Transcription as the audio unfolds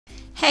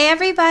Hey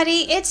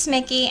everybody, it's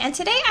Mickey, and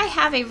today I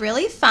have a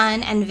really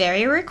fun and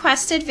very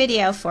requested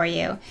video for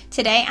you.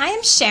 Today I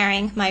am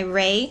sharing my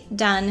Rae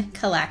Dunn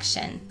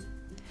collection.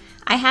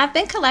 I have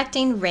been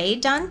collecting Rae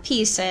Dunn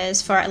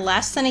pieces for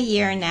less than a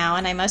year now,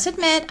 and I must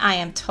admit I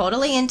am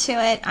totally into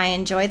it. I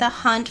enjoy the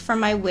hunt for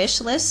my wish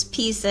list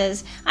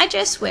pieces. I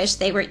just wish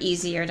they were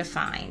easier to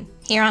find.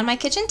 Here on my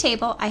kitchen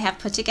table, I have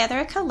put together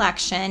a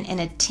collection in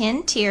a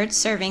tin-tiered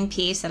serving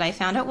piece that I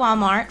found at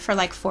Walmart for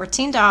like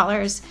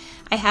 $14.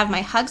 I have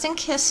my Hugs and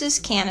Kisses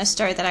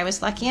canister that I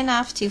was lucky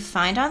enough to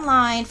find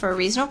online for a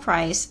reasonable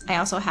price. I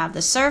also have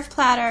the serve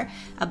platter,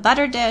 a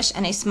butter dish,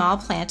 and a small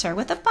planter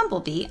with a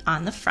bumblebee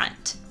on the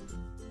front.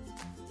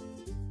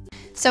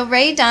 So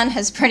Rae Dunn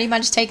has pretty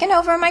much taken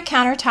over my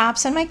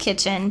countertops in my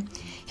kitchen.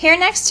 Here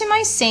next to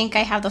my sink,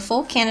 I have the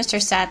full canister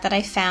set that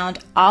I found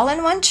all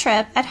in one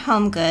trip at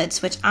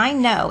HomeGoods, which I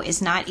know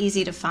is not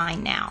easy to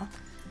find now.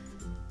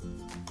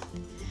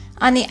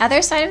 On the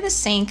other side of the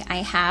sink, I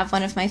have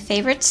one of my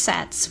favorite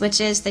sets,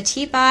 which is the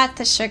Teapot,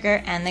 the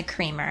sugar, and the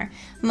creamer.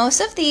 Most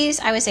of these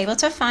I was able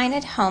to find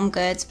at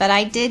HomeGoods, but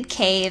I did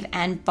cave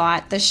and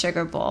bought the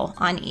sugar bowl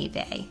on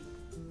eBay.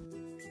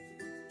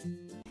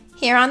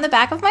 Here on the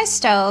back of my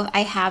stove,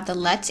 I have the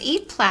Let's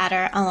Eat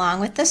platter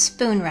along with the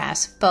spoon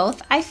rest.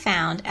 Both I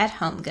found at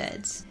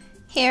HomeGoods.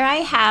 Here I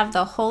have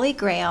the holy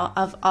grail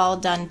of all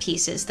Dunn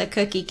pieces, the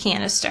cookie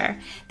canister.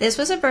 This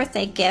was a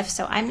birthday gift,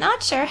 so I'm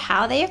not sure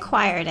how they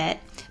acquired it.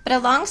 But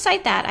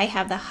alongside that, I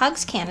have the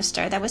Hugs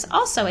canister that was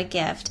also a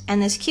gift,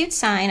 and this cute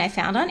sign I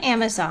found on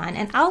Amazon,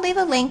 and I'll leave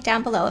a link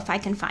down below if I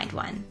can find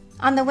one.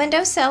 On the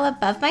windowsill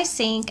above my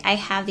sink, I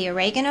have the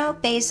oregano,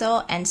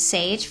 basil, and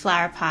sage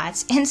flower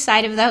pots.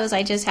 Inside of those,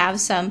 I just have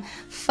some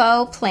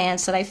faux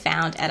plants that I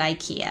found at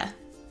IKEA.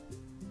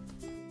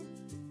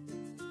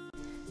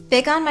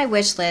 Big on my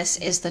wish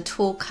list is the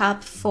tool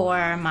cup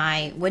for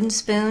my wooden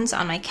spoons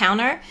on my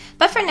counter,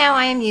 but for now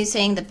I am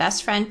using the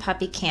Best Friend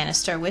puppy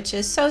canister, which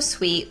is so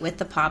sweet with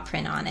the paw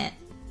print on it.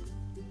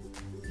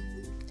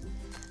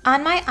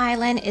 On my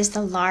island is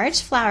the large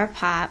flower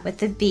pot with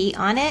the bee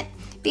on it.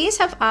 Bees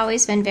have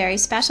always been very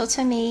special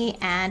to me,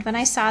 and when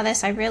I saw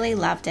this I really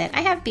loved it.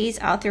 I have bees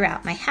all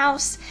throughout my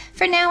house.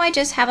 For now I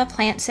just have a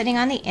plant sitting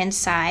on the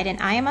inside,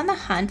 and I am on the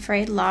hunt for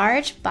a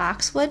large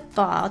boxwood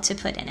ball to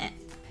put in it.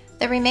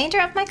 The remainder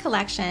of my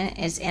collection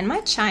is in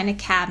my china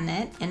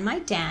cabinet in my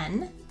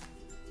den.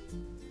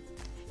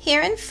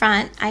 Here in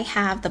front I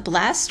have the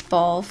blessed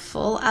bowl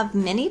full of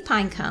mini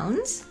pine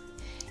cones.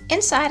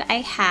 Inside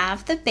I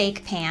have the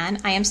bake pan.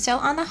 I am still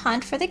on the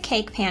hunt for the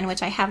cake pan,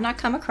 which I have not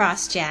come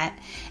across yet.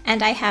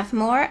 And I have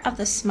more of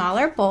the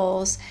smaller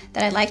bowls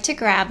that I like to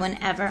grab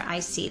whenever I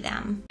see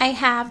them. I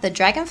have the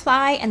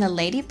dragonfly and the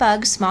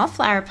ladybug small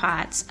flower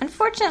pots.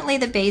 Unfortunately,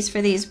 the base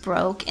for these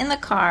broke in the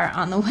car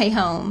on the way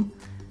home.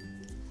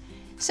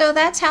 So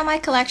that's how my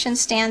collection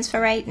stands for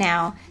right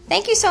now.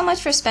 Thank you so much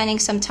for spending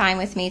some time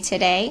with me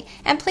today.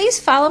 And please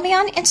follow me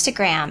on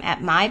Instagram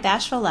at My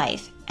Bashful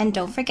Life. And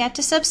don't forget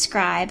to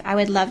subscribe. I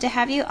would love to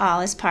have you all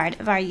as part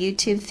of our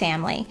YouTube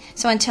family.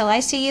 So until I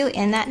see you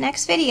in that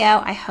next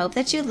video, I hope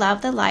that you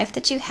love the life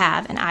that you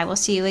have, and I will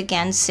see you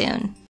again soon.